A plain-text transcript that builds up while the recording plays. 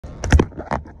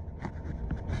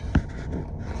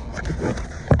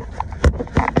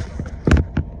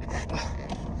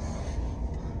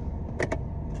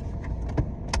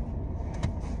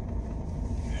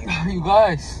you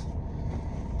guys?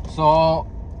 So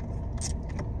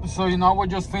you know, we're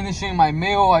just finishing my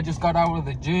meal. I just got out of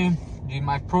the gym, did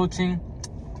my protein,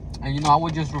 and you know, I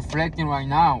was just reflecting right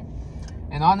now.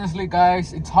 And honestly,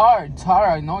 guys, it's hard.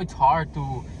 I know it's hard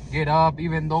to get up,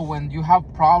 even though when you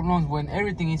have problems, when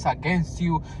everything is against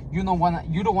you, you don't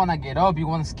wanna get up. You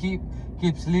wanna keep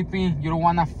sleeping. You don't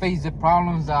wanna face the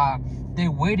problems that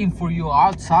they're waiting for you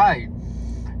outside.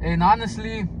 And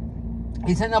honestly,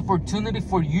 it's an opportunity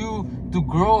for you to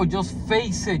grow. Just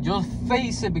face it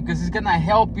because it's gonna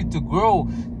help you to grow.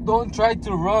 Don't try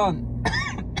to run.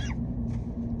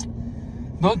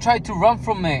 Don't try to run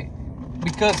from it,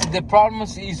 because the problem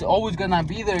is always gonna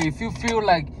be there. If you feel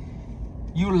like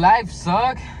your life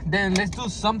suck, then let's do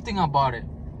something about it.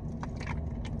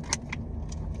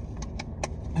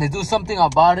 Let's do something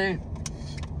about it.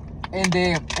 And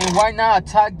why not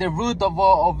attack the root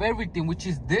of everything, which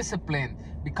is discipline.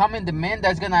 Becoming the man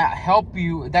that's gonna help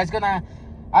you, that's gonna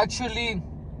actually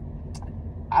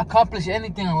accomplish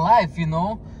anything in life, you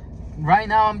know. Right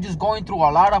now I'm just going through a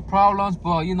lot of problems,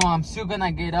 but you know, I'm still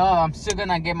gonna get up. I'm still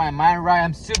gonna get my mind right.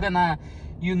 I'm still gonna,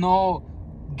 you know,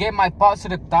 get my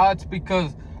positive thoughts,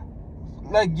 because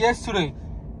like yesterday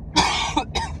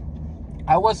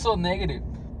I was so negative.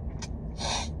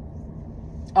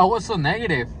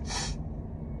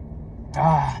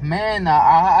 Man,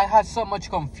 I had so much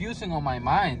confusion on my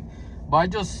mind, but I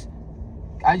just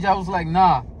was like,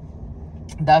 nah,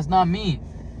 that's not me.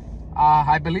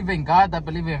 I believe in God. I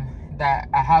believe in that.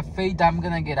 I have faith that I'm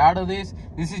gonna get out of this.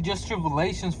 This is just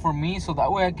tribulations for me, so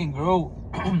that way I can grow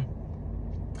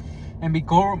and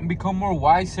become more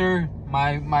wiser.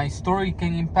 My story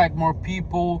can impact more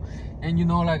people. And you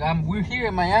know, like we're here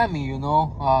in Miami, you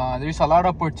know, there's a lot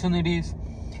of opportunities.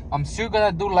 I'm still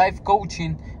gonna do life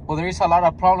coaching, but there is a lot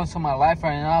of problems in my life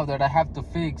right now that I have to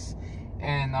fix.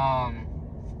 And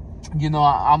you know,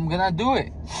 I'm gonna do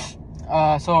it.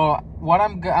 So what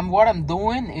I'm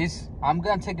doing is I'm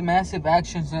gonna take massive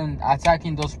actions in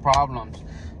attacking those problems.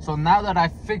 So now that I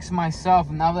fix myself,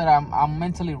 now that I'm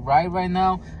mentally right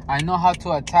now, I know how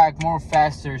to attack more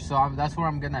faster. So that's what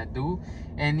I'm gonna do.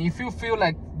 And if you feel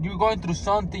like you're going through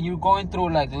something, you're going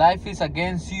through like life is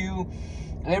against you,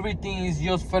 everything is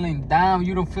just falling down,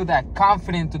 you don't feel that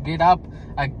confident to get up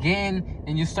again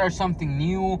and you start something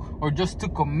new, or just to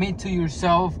commit to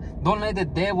yourself, don't let the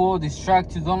devil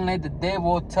distract you. Don't let the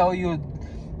devil tell you,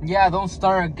 yeah, don't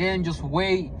start again, just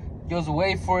wait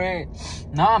for it.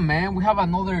 Nah, man, we have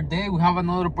another day, we have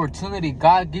another opportunity.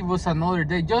 God give us another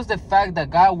day. Just the fact that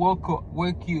God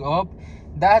wake you up,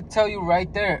 that tell you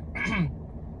right there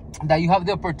that you have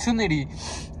the opportunity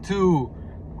to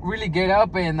really get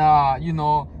up and you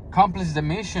know, accomplish the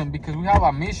mission, because we have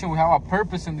a mission, we have a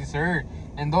purpose in this earth.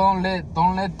 And don't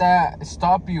let that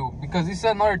stop you, because it's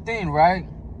another thing, right?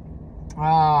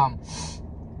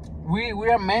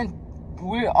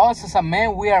 Us as a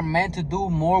man, we are meant to do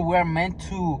more. We are meant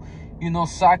to, you know,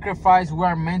 sacrifice. We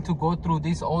are meant to go through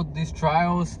all these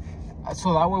trials,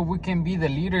 so that way we can be the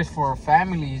leaders for our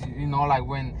families. You know, like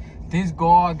when things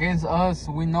go against us,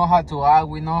 we know how to act.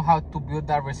 We know how to build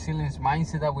that resilience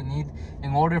mindset that we need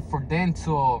in order for them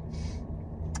to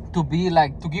be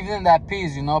like, to give them that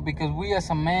peace, you know, because we as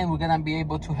a man, we're gonna be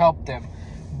able to help them.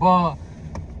 But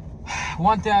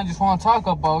one thing I just want to talk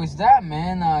about is that,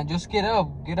 man, just get up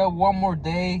one more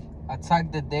day,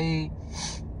 attack the day.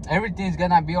 Everything's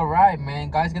gonna be all right, man.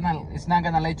 God's it's not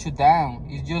gonna let you down.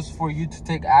 It's just for you to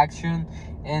take action.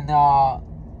 And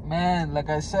man, like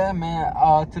I said, man,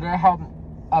 today I have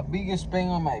a biggest pain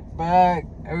on my back.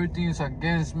 Everything is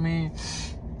against me.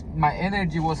 My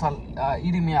energy was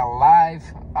eating me alive.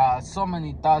 So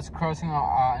many thoughts crossing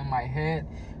in my head,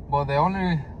 but the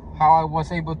only how I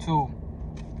was able to,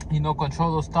 you know,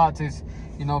 control those thoughts is,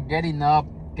 you know, getting up,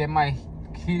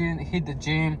 hit the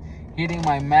gym, hitting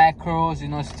my macros, you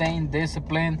know, staying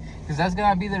disciplined, because that's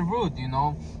gonna be the root. You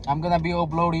know, I'm gonna be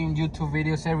uploading YouTube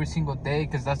videos every single day,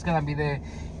 because that's gonna be the,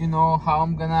 you know, how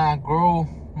I'm gonna grow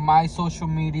my social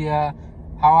media,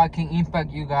 how I can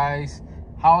impact you guys,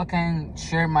 how I can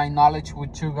share my knowledge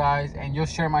with you guys, and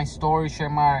just share my story, share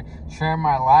my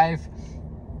life.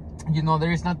 You know,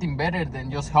 there is nothing better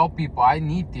than just help people. I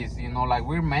need this, you know, like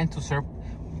we're meant to serve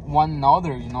one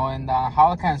another, you know. And how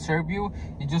I can serve you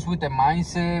is just with the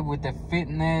mindset, with the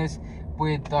fitness,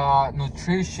 with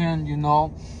nutrition, you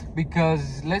know,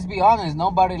 because let's be honest,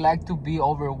 nobody like to be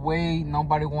overweight.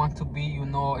 Nobody want to be, you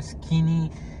know, skinny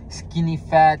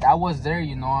fat. I was there,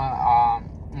 you know,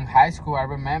 in high school. I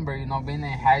remember, you know, being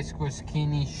in high school,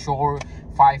 skinny, short,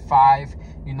 5'5".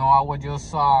 You know, I was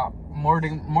just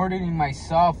murdering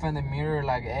myself in the mirror,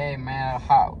 like, hey man,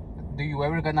 do you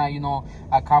ever gonna, you know,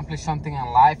 accomplish something in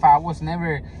life? I was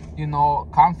never, you know,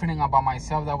 confident about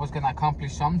myself that I was gonna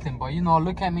accomplish something. But, you know,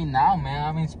 look at me now, man.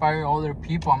 I'm inspiring other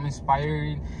people. I'm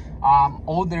inspiring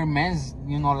older men,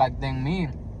 you know, like than me.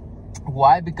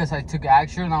 Why? Because I took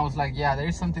action. I was like, yeah,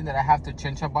 there's something that I have to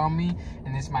change about me,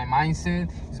 and it's my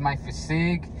mindset, it's my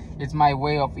physique, it's my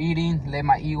way of eating. Let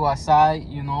my ego aside,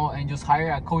 you know, and just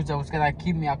hire a coach that was gonna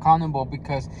keep me accountable,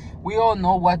 because we all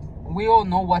know what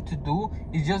to do.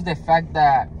 It's just the fact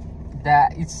that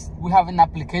we have an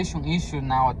application issue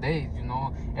nowadays. You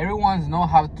know, everyone's know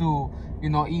how to, you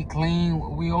know, eat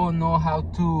clean. We all know how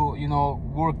to, you know,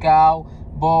 work out.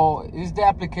 But it's the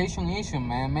application issue,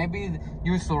 man. Maybe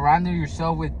you're surrounding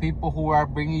yourself with people who are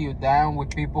bringing you down,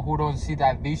 with people who don't see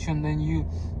that vision than you,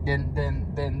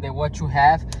 than what you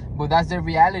have. But that's the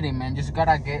reality, man. Just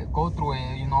gotta go through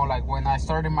it. You know, like when I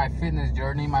started my fitness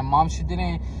journey, my mom, she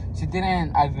didn't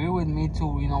agree with me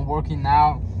to, you know, working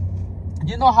out.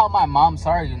 You know how my moms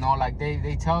are, you know, like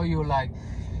they tell you like,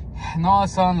 no,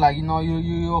 son, like, you know,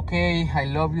 you okay, I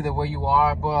love you the way you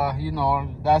are. But, you know,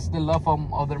 that's the love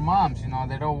of other moms. You know,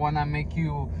 they don't want to make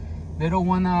you, they don't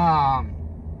want to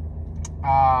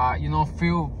you know,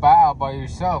 feel bad about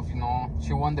yourself. You know,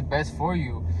 she want the best for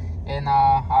you. And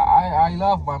I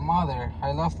love my mother.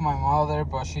 I love my mother,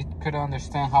 but she couldn't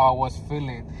understand how I was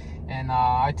feeling. And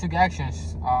I took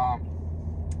actions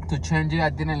to change it. I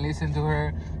didn't listen to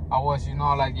her. I was, you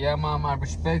know, like, yeah, mom, I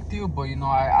respect you, but, you know,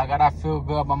 I gotta feel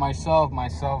good about myself. My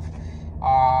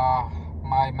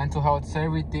mental health is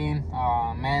everything.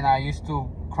 Man, I used to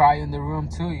cry in the room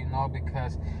too, you know,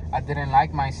 because I didn't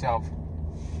like myself.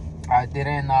 I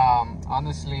didn't,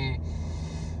 honestly,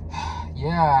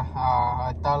 yeah,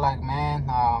 I thought like, man,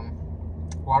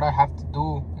 what I have to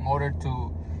do in order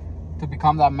to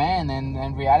become that man.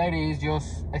 And reality is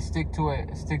just stick to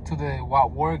it, stick to the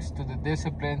what works, to the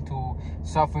discipline, to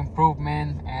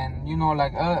self-improvement. And, you know,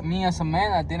 like me as a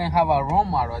man, I didn't have a role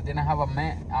model. I didn't have a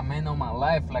man in my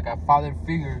life, like a father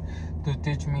figure to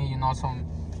teach me, you know, some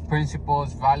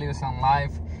principles, values in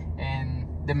life. And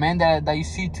the man that you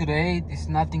see today is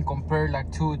nothing compared like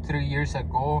 2-3 years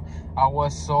ago. I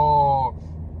was so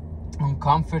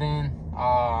unconfident.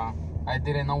 I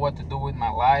didn't know what to do with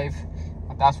my life.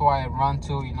 That's why I run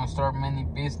to, you know, start many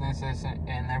businesses,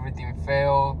 and everything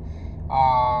failed.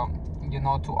 You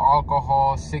know, to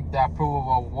alcohol, seek the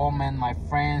approval of women, my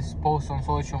friends, post on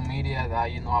social media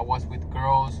that, you know, I was with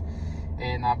girls.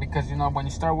 And because, you know, when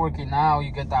you start working out,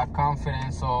 you get that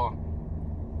confidence. So,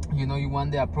 you know, you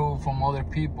want the approval from other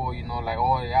people, you know, like,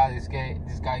 oh yeah, this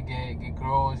guy get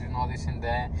girls, you know, this and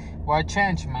that. Well, I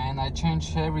changed, man. I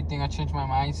changed everything. I changed my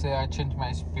mindset. I changed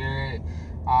my spirit.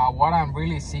 What I'm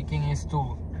really seeking is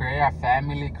to create a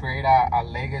family, create a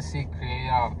legacy, create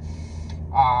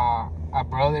a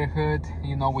brotherhood,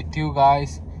 you know, with you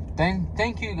guys.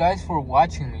 Thank you guys for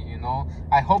watching me, you know.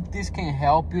 I hope this can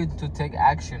help you to take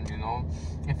action, you know.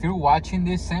 If you're watching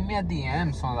this, send me a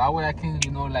DM so that way I can,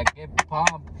 you know, like get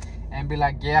pumped and be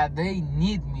like, yeah, they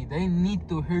need me. They need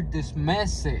to hear this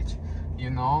message, you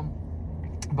know.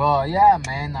 But yeah,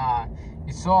 man,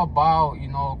 it's all about, you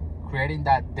know, creating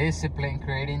that discipline,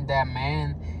 creating that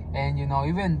man. And, you know,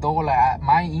 even though like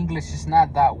my English is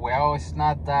not that well, it's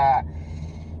not that,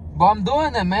 but I'm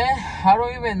doing it, man. I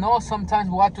don't even know sometimes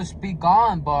what to speak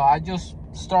on, but I just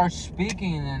start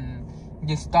speaking and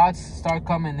these thoughts start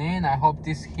coming in. I hope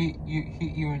this hit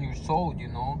you in your soul, you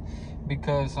know,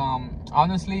 because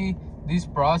honestly, this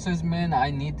process, man, I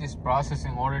need this process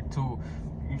in order to,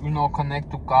 you know,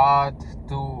 connect to God,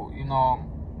 to, you know,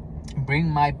 bring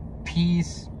my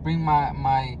peace, bring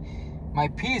my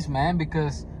peace, man.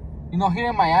 Because, you know, here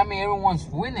in Miami, everyone's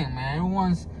winning,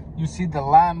 man. You see the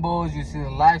Lambos, you see the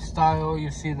lifestyle, you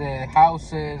see the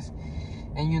houses.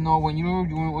 And, you know, when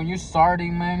you're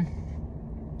starting, man,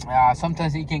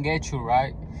 sometimes it can get you,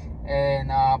 right? And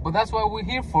but that's what we're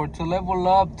here for, to level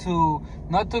up, to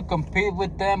not to compete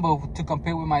with them, but to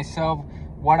compete with myself,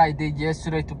 what I did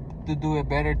yesterday, to do it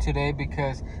better today.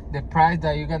 Because the price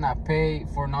that you're gonna pay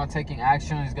for not taking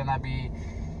action is gonna be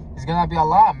a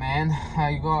lot, man.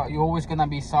 You're always gonna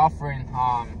be suffering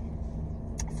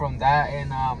from that.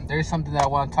 And there's something that I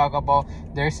want to talk about.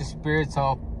 There's a spirit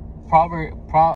of